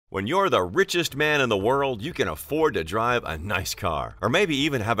When you're the richest man in the world, you can afford to drive a nice car, or maybe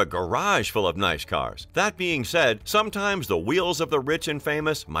even have a garage full of nice cars. That being said, sometimes the wheels of the rich and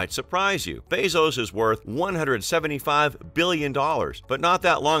famous might surprise you. Bezos is worth $175 billion, but not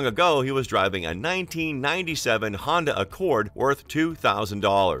that long ago he was driving a 1997 Honda Accord worth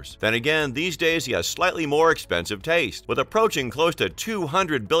 $2,000. Then again, these days he has slightly more expensive taste. With approaching close to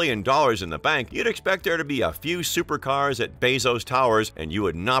 $200 billion in the bank, you'd expect there to be a few supercars at Bezos Towers, and you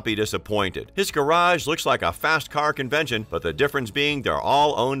would not be disappointed. His garage looks like a fast car convention, but the difference being they're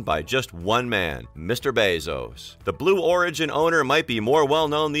all owned by just one man, Mr. Bezos. The Blue Origin owner might be more well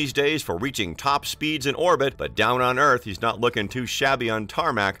known these days for reaching top speeds in orbit, but down on Earth he's not looking too shabby on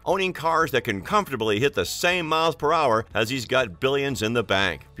tarmac, owning cars that can comfortably hit the same miles per hour as he's got billions in the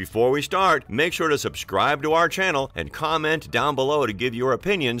bank. Before we start, make sure to subscribe to our channel and comment down below to give your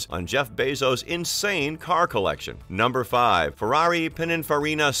opinions on Jeff Bezos' insane car collection. Number 5. Ferrari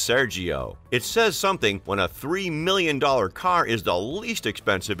Pininfarina Sergio. It says something when a $3 million car is the least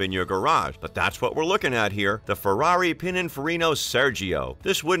expensive in your garage, but that's what we're looking at here, the Ferrari Pininfarina Sergio.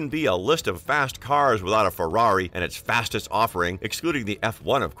 This wouldn't be a list of fast cars without a Ferrari, and its fastest offering, excluding the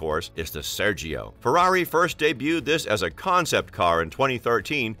F1 of course, is the Sergio. Ferrari first debuted this as a concept car in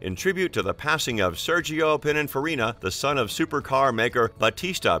 2013 in tribute to the passing of Sergio Pininfarina, the son of supercar maker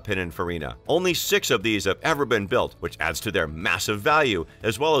Battista Pininfarina. Only 6 of these have ever been built, which adds to their massive value,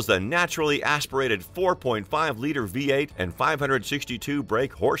 as well as the naturally aspirated 4.5-liter V8 and 562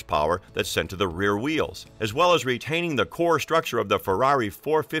 brake horsepower that's sent to the rear wheels. As well as retaining the core structure of the Ferrari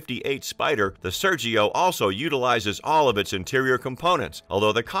 458 Spider, the Sergio also utilizes all of its interior components,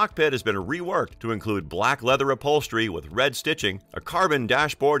 although the cockpit has been reworked to include black leather upholstery with red stitching, a carbon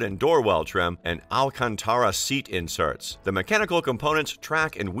dashboard and door well trim, and Alcantara seat inserts. The mechanical components,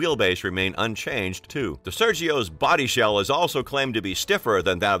 track, and wheelbase remain unchanged too. The Sergio's body shell is also claimed to be stiffer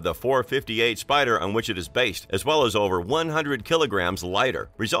than that of the 458 Spider on which it is based, as well as over 100 kilograms lighter,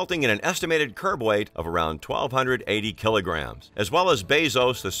 resulting in an estimated curb weight of around 1,280 kilograms. As well as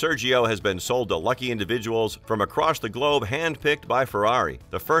Bezos, the Sergio has been sold to lucky individuals from across the globe handpicked by Ferrari.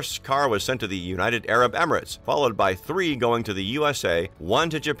 The first car was sent to the United Arab Emirates, followed by 3 going to the USA, 1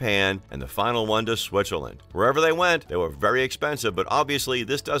 to Japan, and the final one to Switzerland. Wherever they went, they were very expensive, but obviously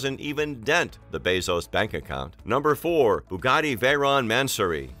this doesn't even dent the Bezos bank account. Number 4. Bugatti Veyron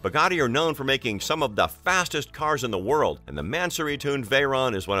Mansory. Bugatti are known for making some of the fastest cars in the world, and the Mansory-tuned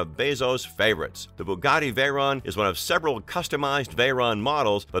Veyron is one of Bezos' favorites. The Bugatti Veyron is one of several customized Veyron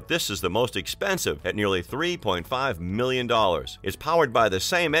models, but this is the most expensive at nearly $3.5 million. It's powered by the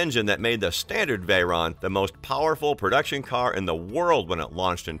same engine that made the standard Veyron the most powerful production car in the world when it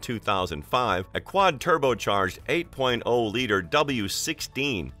launched in 2005, a quad-turbocharged 8.0-liter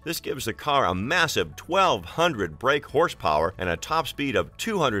W16. This gives the car a massive 1,200 brake horsepower and a top speed of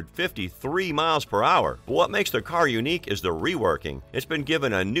 253 miles per hour. But what makes the car unique is the reworking. It's been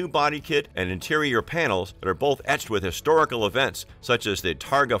given a new body kit and interior panels that are both etched with historical events, such as the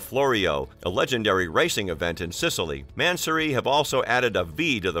Targa Florio, a legendary racing event in Sicily. Mansory have also added a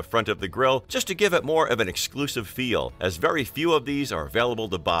V to the front of the grille just to give it more of an exclusive feel, as very few of these are available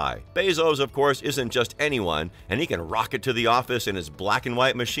to buy. Bezos, of course, isn't just anyone, and he can rock it to the office in his black and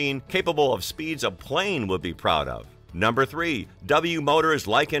white machine capable of speeds a plane would be proud of. Number 3. W Motors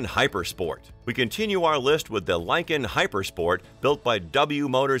Lykan Hypersport. We continue our list with the Lykan Hypersport, built by W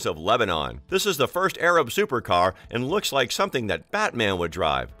Motors of Lebanon. This is the first Arab supercar and looks like something that Batman would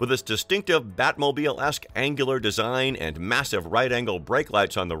drive. With its distinctive Batmobile-esque angular design and massive right-angle brake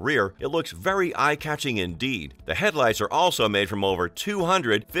lights on the rear, it looks very eye-catching indeed. The headlights are also made from over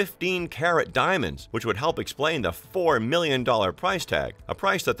 200 15-carat diamonds, which would help explain the $4 million price tag, a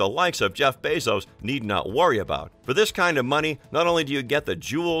price that the likes of Jeff Bezos need not worry about. For this kind of money, not only do you get the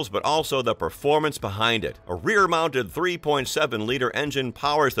jewels, but also the performance behind it. A rear-mounted 3.7-liter engine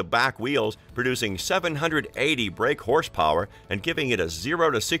powers the back wheels, producing 780 brake horsepower and giving it a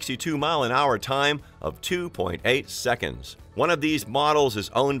 0 to 62 mile-an-hour time of 2.8 seconds. One of these models is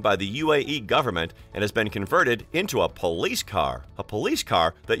owned by the UAE government and has been converted into a police car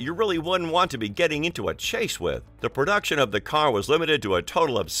that you really wouldn't want to be getting into a chase with. The production of the car was limited to a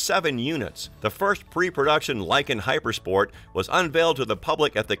total of 7 units. The first pre-production Lykan Hypersport was unveiled to the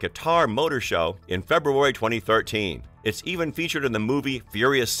public at the Qatar Motor Show in February 2013. It's even featured in the movie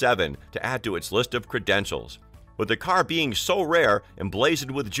Furious 7 to add to its list of credentials. With the car being so rare, emblazoned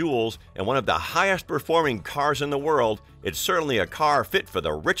with jewels, and one of the highest performing cars in the world, it's certainly a car fit for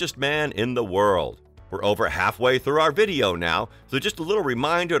the richest man in the world. We're over halfway through our video now, so just a little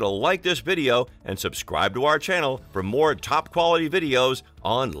reminder to like this video and subscribe to our channel for more top quality videos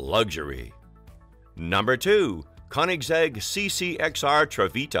on luxury. Number 2. Koenigsegg CCXR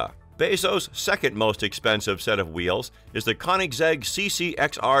Trevita. Bezos' second most expensive set of wheels is the Koenigsegg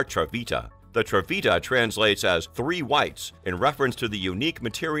CCXR Trevita. The Trevita translates as three whites in reference to the unique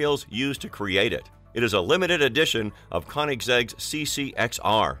materials used to create it. It is a limited edition of Koenigsegg's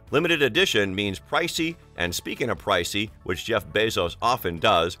CCXR. Limited edition means pricey, and speaking of pricey, which Jeff Bezos often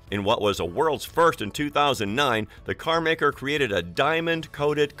does, in what was a world's first in 2009, the carmaker created a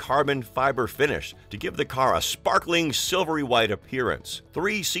diamond-coated carbon fiber finish to give the car a sparkling silvery white appearance.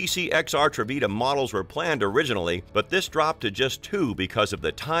 3 CCXR Trevita models were planned originally, but this dropped to just 2 because of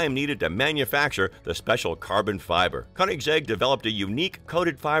the time needed to manufacture the special carbon fiber. Koenigsegg developed a unique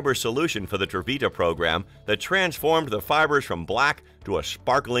coated fiber solution for the Trevita program that transformed the fibers from black to a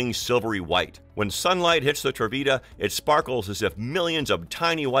sparkling silvery white. When sunlight hits the Trevita, it sparkles as if millions of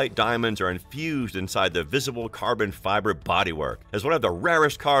tiny white diamonds are infused inside the visible carbon fiber bodywork. As one of the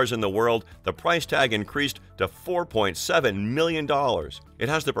rarest cars in the world, the price tag increased to $4.7 million. It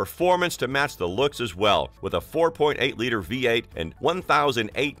has the performance to match the looks as well, with a 4.8-liter V8 and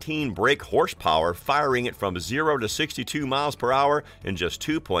 1,018 brake horsepower, firing it from 0 to 62 miles per hour in just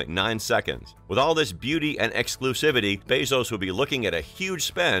 2.9 seconds. With all this beauty and exclusivity, Bezos would be looking at a huge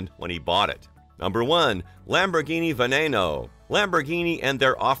spend when he bought it. Number 1. Lamborghini Veneno. Lamborghini and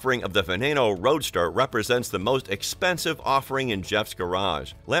their offering of the Veneno Roadster represents the most expensive offering in Jeff's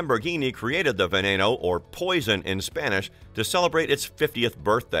garage. Lamborghini created the Veneno, or Poison in Spanish, to celebrate its 50th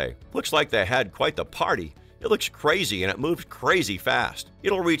birthday. Looks like they had quite the party. It looks crazy and it moves crazy fast.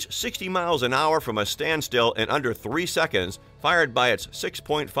 It'll reach 60 miles an hour from a standstill in under 3 seconds, fired by its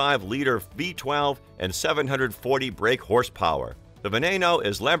 6.5-liter V12 and 740 brake horsepower. The Veneno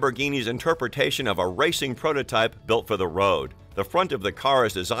is Lamborghini's interpretation of a racing prototype built for the road. The front of the car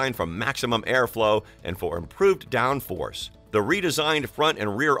is designed for maximum airflow and for improved downforce. The redesigned front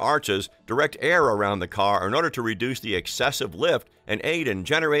and rear arches direct air around the car in order to reduce the excessive lift and aid in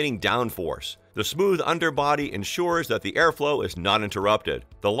generating downforce. The smooth underbody ensures that the airflow is not interrupted.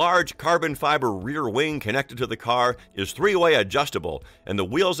 The large carbon fiber rear wing connected to the car is 3-way adjustable, and the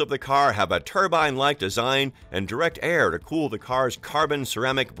wheels of the car have a turbine-like design and direct air to cool the car's carbon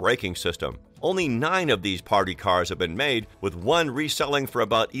ceramic braking system. Only 9 of these party cars have been made, with one reselling for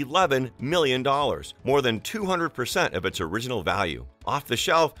about $11 million, more than 200% of its original value. Off the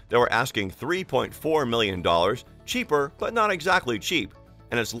shelf, they were asking $3.4 million, cheaper but not exactly cheap,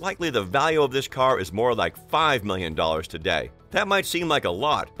 and it's likely the value of this car is more like $5 million today. That might seem like a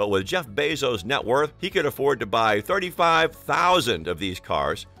lot, but with Jeff Bezos' net worth, he could afford to buy 35,000 of these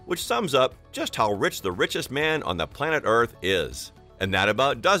cars, which sums up just how rich the richest man on the planet Earth is. And that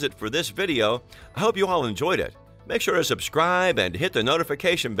about does it for this video. I hope you all enjoyed it. Make sure to subscribe and hit the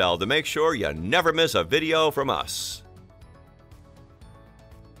notification bell to make sure you never miss a video from us.